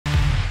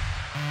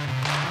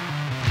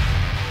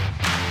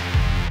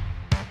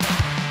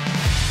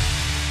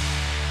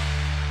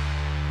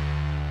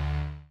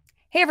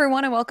Hey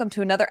everyone, and welcome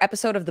to another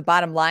episode of The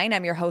Bottom Line.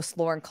 I'm your host,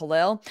 Lauren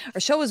Kalil.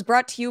 Our show is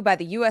brought to you by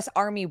the U.S.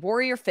 Army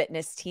Warrior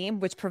Fitness Team,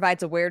 which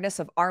provides awareness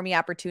of Army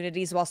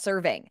opportunities while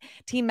serving.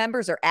 Team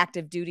members are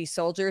active duty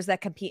soldiers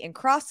that compete in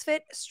CrossFit,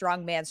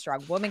 strongman,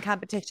 strong woman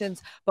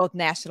competitions, both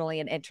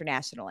nationally and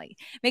internationally.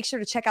 Make sure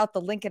to check out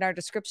the link in our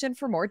description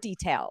for more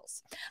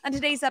details. On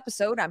today's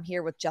episode, I'm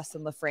here with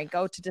Justin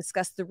LoFranco to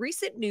discuss the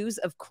recent news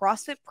of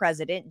CrossFit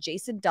president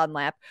Jason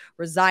Dunlop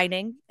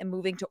resigning and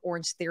moving to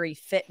Orangetheory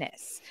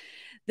Fitness.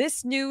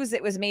 This news,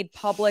 it was made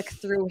public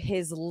through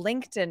his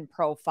LinkedIn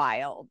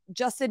profile.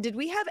 Justin, did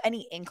we have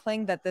any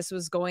inkling that this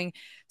was going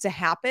to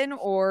happen,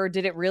 or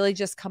did it really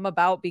just come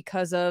about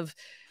because of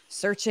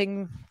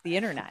searching the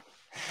internet?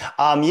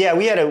 Yeah,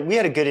 we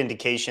had a good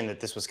indication that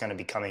this was going to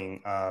be coming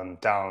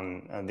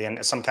down.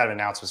 Some kind of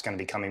announcement was going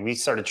to be coming. We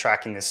started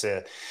tracking this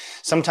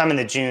sometime in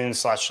the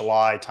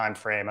June/July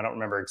timeframe. I don't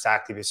remember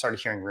exactly. We started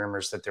hearing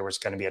rumors that there was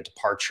going to be a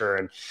departure.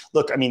 And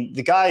look, I mean,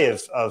 the guy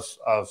of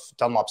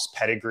Dunlop's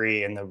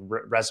pedigree and the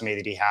resume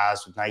that he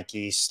has with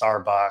Nike,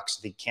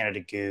 Starbucks, the Canada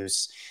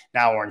Goose,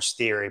 now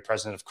Orangetheory,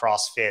 president of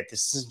CrossFit.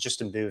 This isn't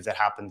just a move that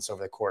happens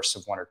over the course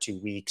of 1 or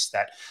 2 weeks.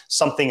 That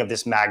something of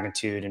this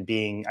magnitude and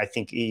being, I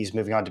think he's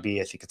moving on to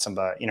be, I think it's some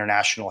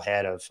international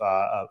head of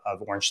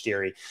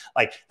Orangetheory.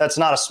 Like, that's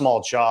not a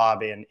small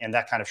job, and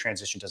that kind of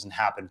transition doesn't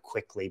happen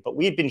quickly. But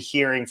we had been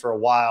hearing for a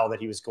while that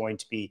he was going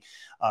to be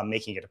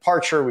making a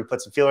departure. We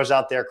put some feelers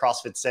out there.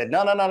 CrossFit said,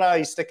 no,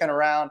 he's sticking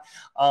around.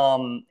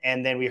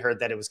 And then we heard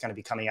that it was going to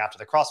be coming after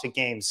the CrossFit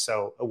Games.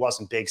 So it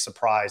wasn't a big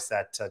surprise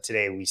that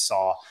today we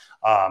saw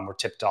or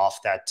tipped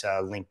off that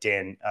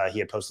LinkedIn, he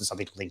had posted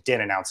something to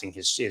LinkedIn announcing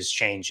his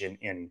change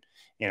in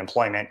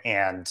employment.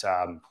 And,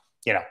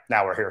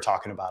 now we're here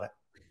talking about it.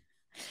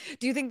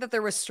 Do you think that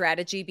there was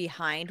strategy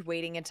behind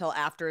waiting until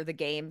after the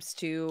games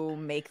to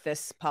make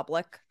this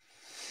public?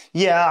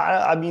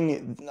 Yeah, I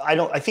mean,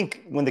 I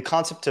think when the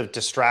concept of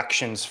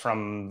distractions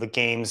from the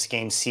game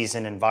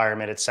season,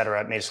 environment, et cetera,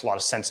 it made a lot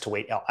of sense to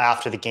wait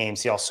after the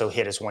games. He also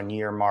hit his 1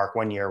 year mark,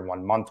 1 year,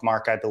 1 month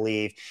mark, I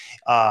believe.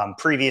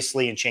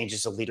 Previously, in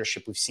changes of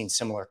leadership, we've seen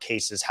similar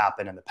cases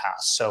happen in the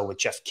past. So with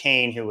Jeff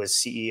Kane, who was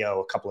CEO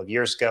a couple of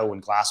years ago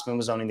when Glassman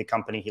was owning the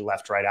company, he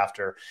left right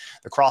after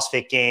the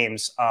CrossFit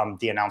Games.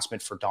 The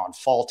announcement for Don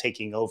Fall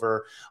taking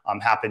over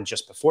happened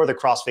just before the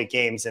CrossFit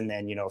Games. And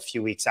then, a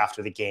few weeks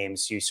after the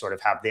games, you sort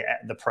of have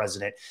the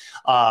president.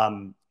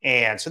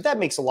 And so that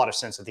makes a lot of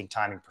sense, I think,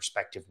 timing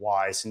perspective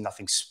wise, and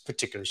nothing's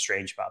particularly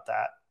strange about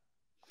that.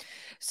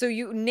 So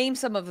you name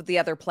some of the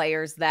other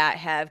players that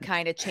have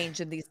kind of changed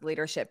in these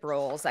leadership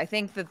roles. I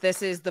think that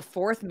this is the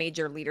fourth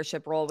major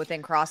leadership role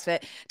within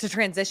CrossFit to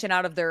transition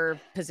out of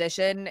their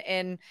position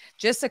in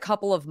just a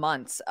couple of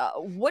months.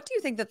 What do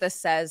you think that this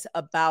says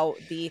about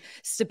the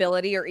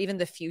stability or even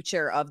the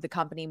future of the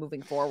company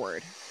moving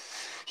forward?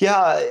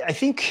 Yeah, I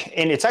think,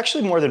 and it's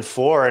actually more than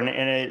four.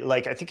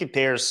 I think it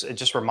bears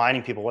just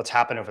reminding people what's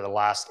happened over the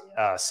last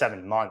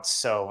 7 months.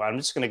 So I'm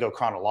just going to go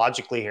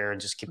chronologically here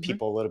and just give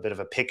people a little bit of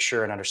a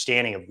picture and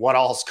understanding of what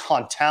all's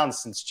gone down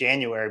since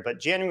January. But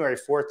January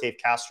 4th, Dave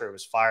Castro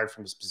was fired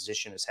from his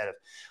position as head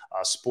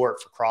of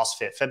sport for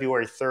CrossFit.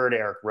 February 3rd,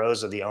 Eric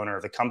Rosa, the owner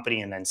of the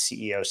company and then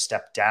CEO,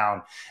 stepped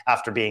down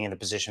after being in the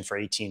position for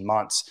 18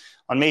 months.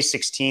 On May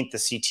 16th, the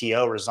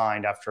CTO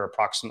resigned after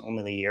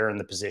approximately a year in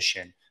the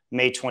position.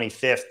 May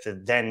 25th, the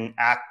then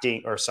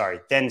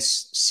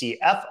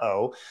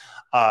CFO,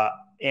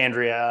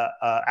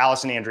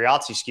 Allison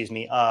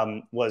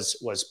Andreozzi,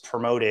 was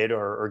promoted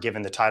or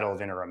given the title of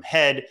interim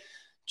head.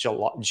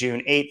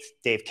 June 8th,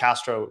 Dave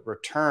Castro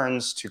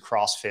returns to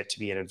CrossFit to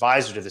be an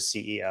advisor to the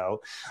CEO.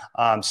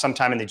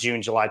 Sometime in the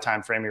June-July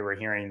timeframe, we were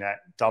hearing that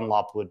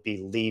Dunlop would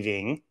be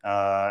leaving.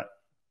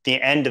 The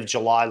end of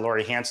July,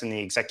 Laurie Hansen, the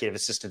executive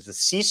assistant to the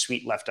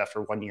C-suite, left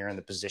after 1 year in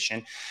the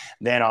position.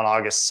 Then on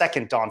August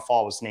 2nd, Don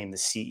Fall was named the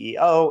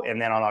CEO. And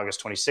then on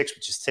August 26th,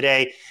 which is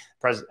today,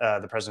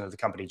 the president of the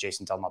company,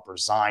 Jason Dunlop,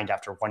 resigned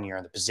after 1 year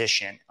in the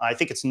position. I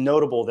think it's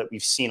notable that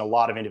we've seen a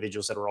lot of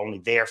individuals that are only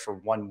there for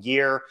 1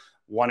 year,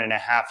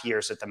 1.5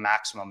 years at the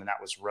maximum. And that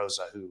was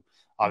Rosa, who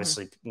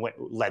obviously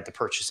led the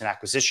purchase and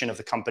acquisition of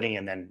the company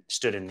and then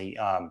stood in the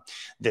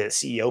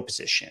CEO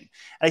position. And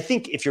I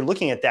think if you're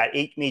looking at that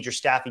 8 major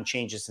staffing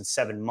changes in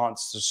 7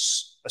 months,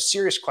 there's a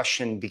serious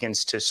question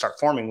begins to start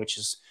forming, which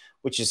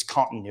is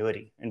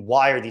continuity. And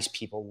why are these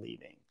people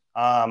leaving?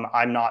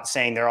 I'm not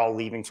saying they're all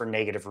leaving for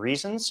negative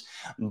reasons,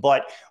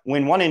 but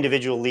when one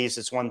individual leaves,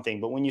 it's one thing.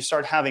 But when you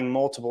start having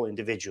multiple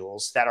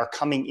individuals that are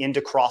coming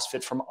into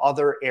CrossFit from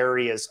other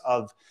areas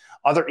of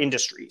other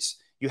industries,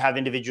 you have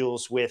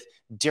individuals with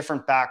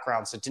different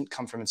backgrounds that didn't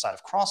come from inside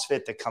of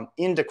CrossFit that come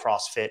into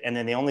CrossFit, and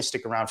then they only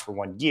stick around for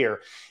 1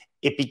 year.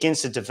 It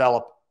begins to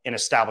develop and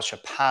establish a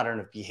pattern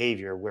of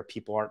behavior where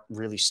people aren't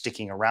really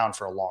sticking around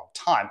for a long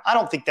time. I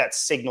don't think that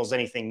signals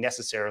anything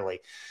necessarily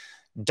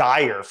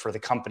dire for the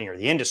company or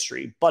the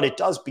industry, but it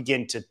does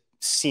begin to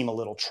seem a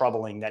little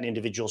troubling that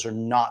individuals are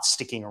not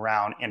sticking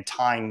around and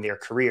tying their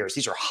careers.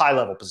 These are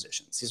high-level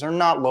positions. These are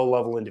not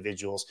low-level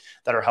individuals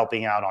that are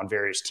helping out on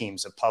various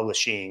teams of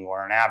publishing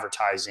or in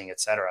advertising, et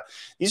cetera.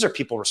 These are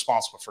people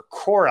responsible for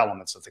core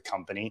elements of the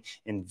company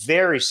in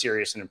very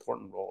serious and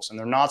important roles, and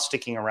they're not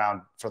sticking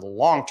around for the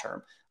long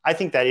term. I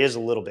think that is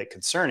a little bit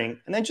concerning.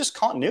 And then just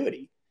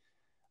continuity.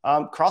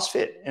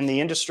 CrossFit and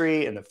the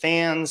industry and the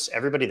fans,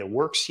 everybody that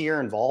works here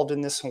involved in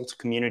this whole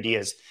community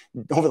has,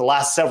 over the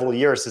last several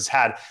years, has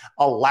had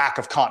a lack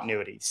of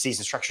continuity.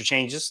 Season structure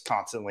changes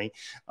constantly,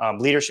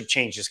 leadership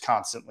changes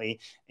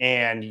constantly,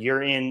 and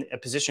you're in a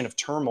position of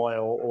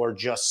turmoil or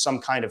just some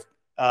kind of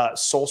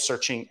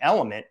soul-searching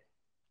element,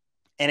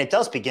 and it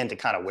does begin to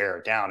kind of wear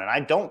it down. And I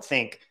don't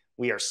think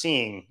we are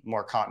seeing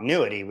more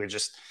continuity. We're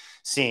just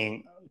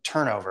seeing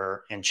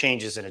turnover and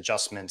changes and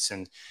adjustments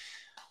and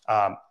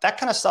that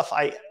kind of stuff.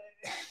 I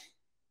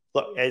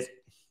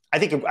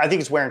think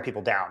it's wearing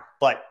people down,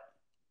 but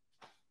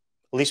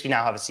at least we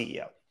now have a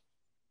CEO.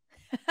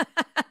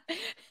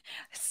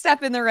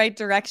 Step in the right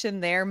direction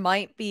there,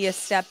 might be a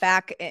step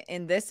back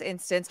in this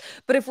instance.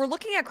 But if we're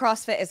looking at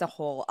CrossFit as a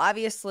whole,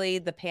 obviously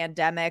the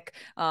pandemic,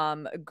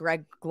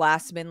 Greg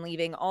Glassman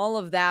leaving, all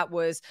of that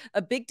was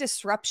a big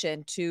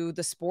disruption to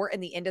the sport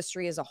and the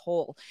industry as a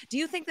whole. Do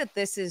you think that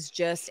this is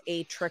just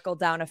a trickle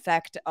down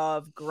effect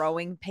of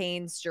growing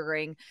pains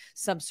during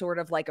some sort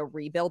of like a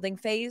rebuilding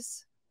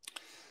phase?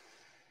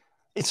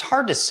 It's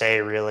hard to say,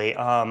 really.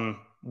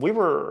 We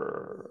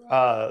were,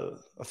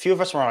 a few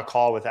of us were on a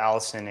call with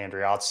Allison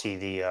Andriozzi,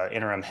 the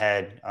interim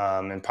head,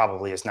 and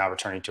probably is now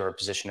returning to her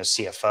position as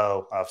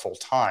CFO full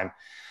time,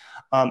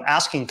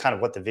 asking kind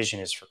of what the vision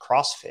is for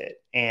CrossFit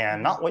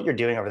and not what you're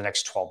doing over the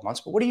next 12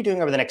 months, but what are you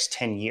doing over the next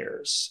 10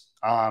 years?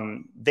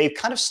 They've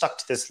kind of stuck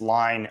to this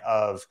line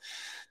of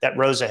that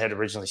Rosa had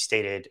originally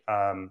stated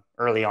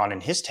early on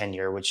in his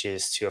tenure, which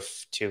is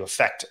to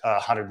affect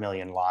 100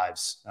 million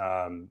lives,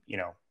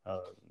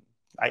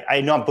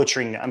 I know I'm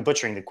butchering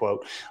the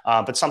quote,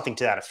 but something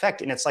to that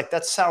effect. And it's like,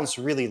 that sounds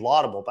really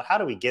laudable, but how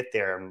do we get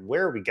there? And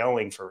where are we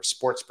going for a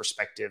sports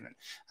perspective? And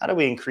how do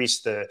we increase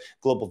the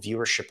global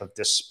viewership of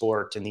this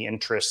sport and the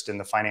interest and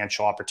the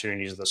financial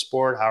opportunities of the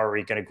sport? How are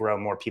we going to grow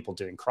more people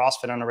doing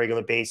CrossFit on a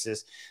regular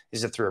basis?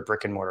 Is it through a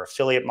brick and mortar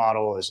affiliate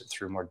model? Is it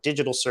through more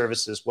digital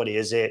services? What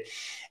is it?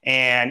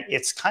 And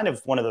it's kind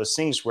of one of those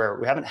things where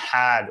we haven't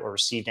had or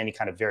received any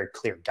kind of very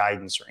clear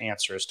guidance or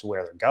answer as to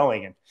where they're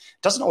going. And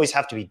it doesn't always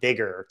have to be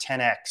bigger or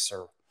 10x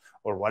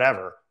or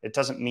whatever. It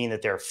doesn't mean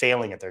that they're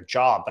failing at their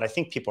job, but I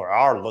think people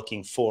are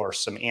looking for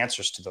some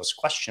answers to those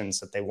questions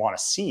that they want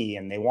to see,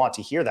 and they want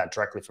to hear that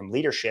directly from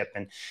leadership.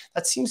 And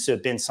that seems to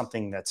have been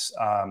something that's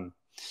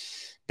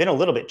been a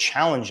little bit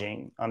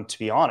challenging, to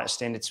be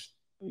honest. And it's,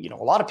 a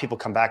lot of people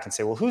come back and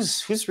say, well,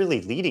 who's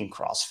really leading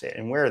CrossFit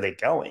and where are they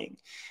going?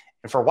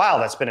 And for a while,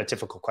 that's been a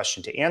difficult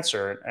question to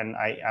answer. And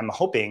I'm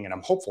hoping and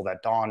I'm hopeful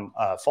that Don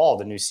Fall,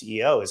 the new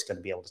CEO, is going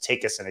to be able to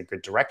take us in a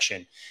good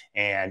direction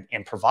and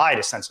provide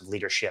a sense of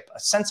leadership, a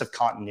sense of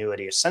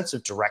continuity, a sense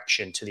of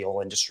direction to the whole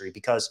industry,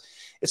 because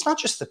it's not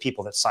just the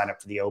people that sign up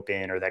for the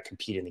Open or that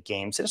compete in the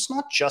games. And it's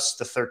not just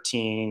the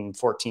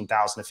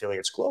 14,000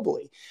 affiliates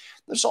globally.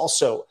 There's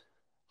also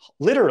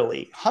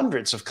literally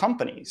hundreds of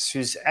companies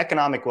whose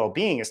economic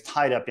well-being is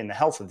tied up in the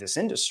health of this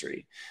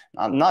industry.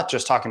 I'm not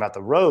just talking about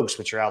the rogues,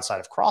 which are outside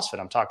of CrossFit.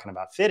 I'm talking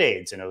about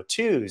FitAids and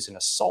O2s and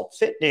Assault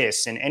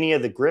Fitness and any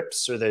of the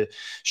grips or the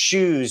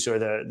shoes or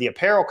the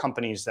apparel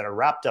companies that are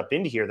wrapped up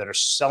into here that are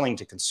selling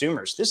to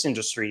consumers. This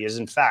industry is,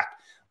 in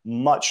fact,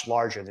 much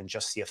larger than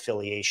just the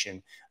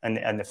affiliation and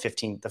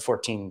the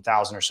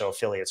 14,000 or so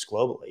affiliates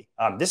globally.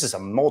 This is a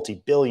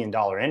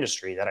multi-billion-dollar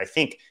industry that I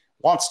think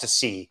wants to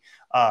see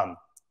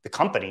the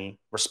company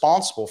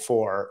responsible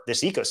for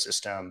this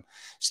ecosystem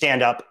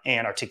stand up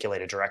and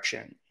articulate a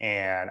direction.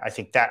 And I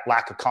think that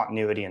lack of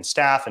continuity in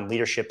staff and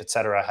leadership, et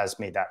cetera, has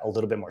made that a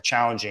little bit more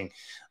challenging.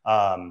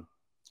 And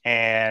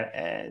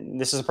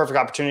this is a perfect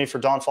opportunity for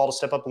Don Fall to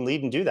step up and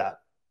lead and do that.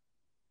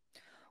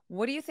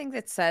 What do you think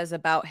that says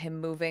about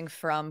him moving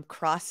from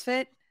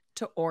CrossFit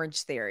to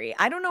Orangetheory?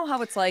 I don't know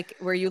how it's like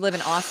where you live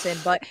in Austin,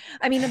 but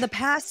I mean, in the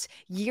past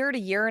year to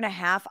year and a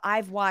half,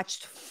 I've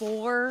watched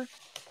 4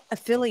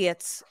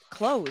 affiliates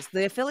close.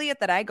 The affiliate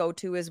that I go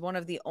to is one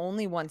of the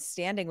only ones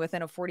standing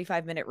within a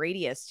 45-minute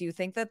radius. Do you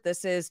think that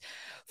this is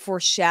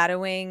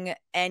foreshadowing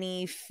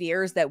any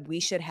fears that we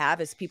should have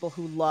as people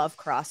who love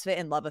CrossFit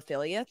and love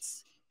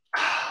affiliates?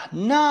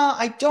 No,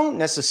 I don't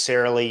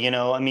necessarily.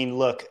 I mean,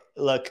 look,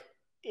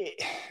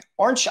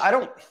 Orange, I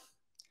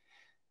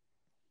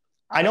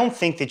don't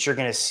think that you're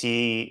going to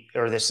see,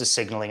 or this is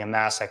signaling a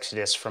mass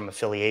exodus from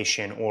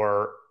affiliation,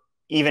 or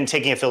even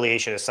taking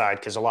affiliation aside,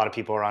 because a lot of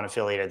people are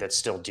unaffiliated that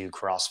still do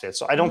CrossFit.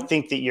 So I don't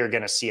think that you're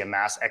going to see a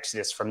mass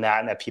exodus from that,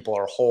 and that people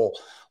are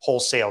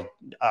wholesale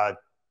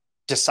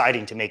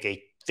deciding to make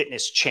a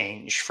fitness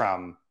change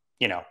from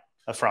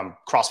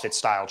CrossFit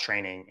style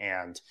training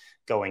and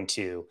going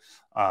to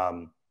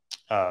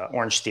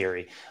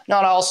Orangetheory.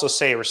 Now, I'll also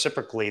say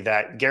reciprocally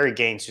that Gary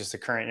Gaines, who's the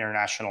current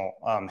international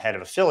head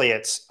of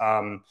affiliates,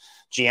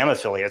 GM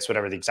affiliates,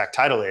 whatever the exact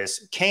title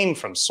is, came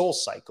from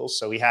SoulCycle.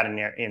 So we had an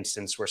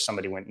instance where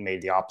somebody went and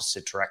made the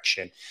opposite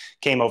direction,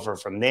 came over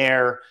from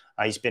there.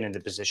 He's been in the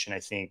position, I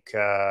think,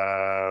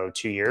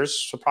 2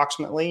 years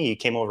approximately. He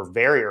came over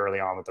very early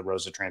on with the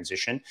Rosa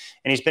transition,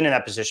 and he's been in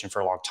that position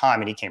for a long time.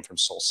 And he came from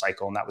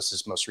SoulCycle, and that was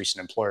his most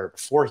recent employer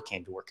before he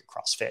came to work at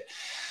CrossFit.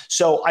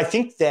 So I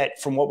think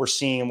that from what we're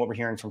seeing and what we're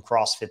hearing from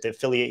CrossFit, the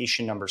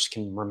affiliation numbers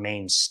can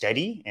remain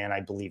steady, and I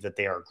believe that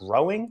they are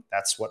growing.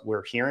 That's what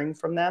we're hearing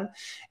from them.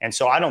 And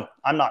so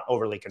I'm not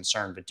overly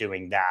concerned with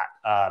doing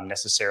that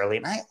necessarily.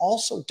 And I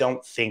also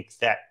don't think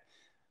that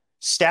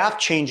staff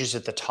changes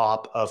at the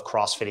top of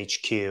CrossFit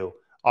HQ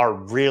are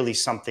really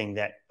something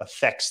that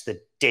affects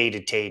the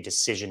day-to-day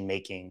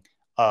decision-making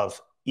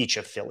of each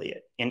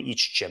affiliate and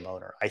each gym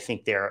owner. I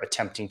think they're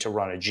attempting to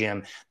run a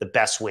gym the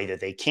best way that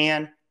they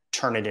can,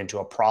 turn it into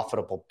a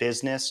profitable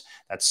business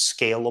that's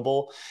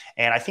scalable.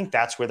 And I think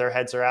that's where their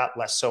heads are at,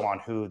 less so on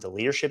who the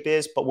leadership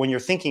is. But when you're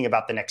thinking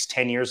about the next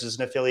 10 years as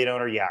an affiliate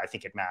owner, yeah, I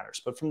think it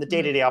matters. But from the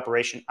day-to-day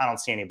operation, I don't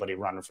see anybody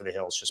running for the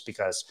hills just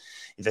because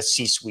the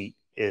C-suite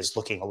is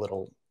looking a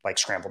little like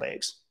scrambled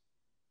eggs.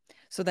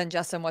 So then,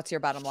 Justin, what's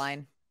your bottom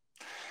line?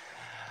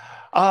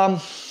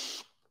 I've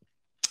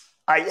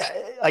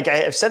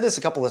said this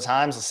a couple of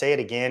times. I'll say it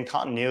again.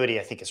 Continuity,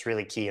 I think, is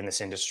really key in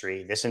this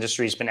industry. This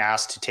industry has been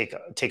asked to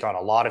take on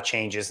a lot of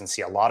changes and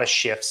see a lot of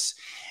shifts.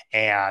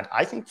 And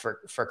I think for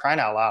crying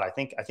out loud, I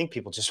think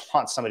people just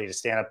want somebody to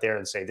stand up there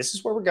and say, this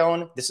is where we're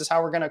going. This is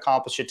how we're going to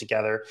accomplish it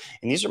together.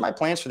 And these are my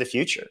plans for the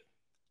future.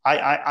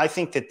 I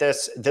think that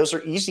those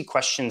are easy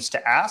questions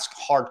to ask,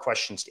 hard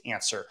questions to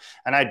answer.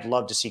 And I'd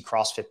love to see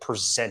CrossFit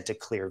present a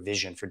clear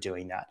vision for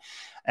doing that.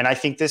 And I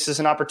think this is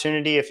an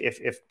opportunity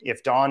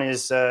if Don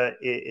is the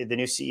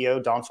new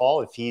CEO, Don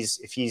Fall, if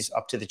he's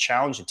up to the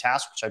challenge and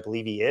task, which I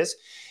believe he is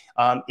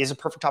a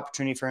perfect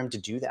opportunity for him to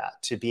do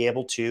that, to be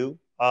able to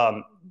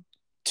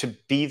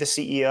be the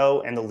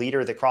CEO and the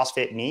leader that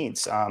CrossFit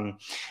needs. So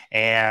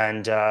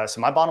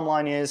my bottom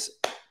line is,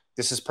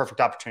 this is a perfect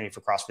opportunity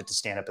for CrossFit to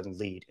stand up and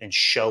lead and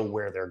show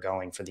where they're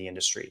going for the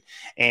industry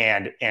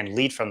and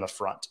lead from the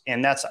front.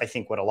 And that's, I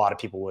think, what a lot of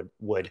people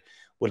would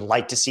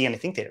like to see. And I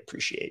think they'd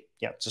appreciate,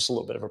 just a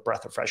little bit of a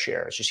breath of fresh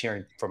air. It's just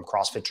hearing from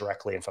CrossFit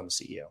directly and from the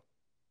CEO.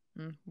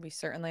 We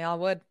certainly all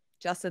would.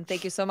 Justin,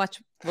 thank you so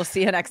much. We'll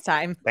see you next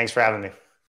time. Thanks for having me.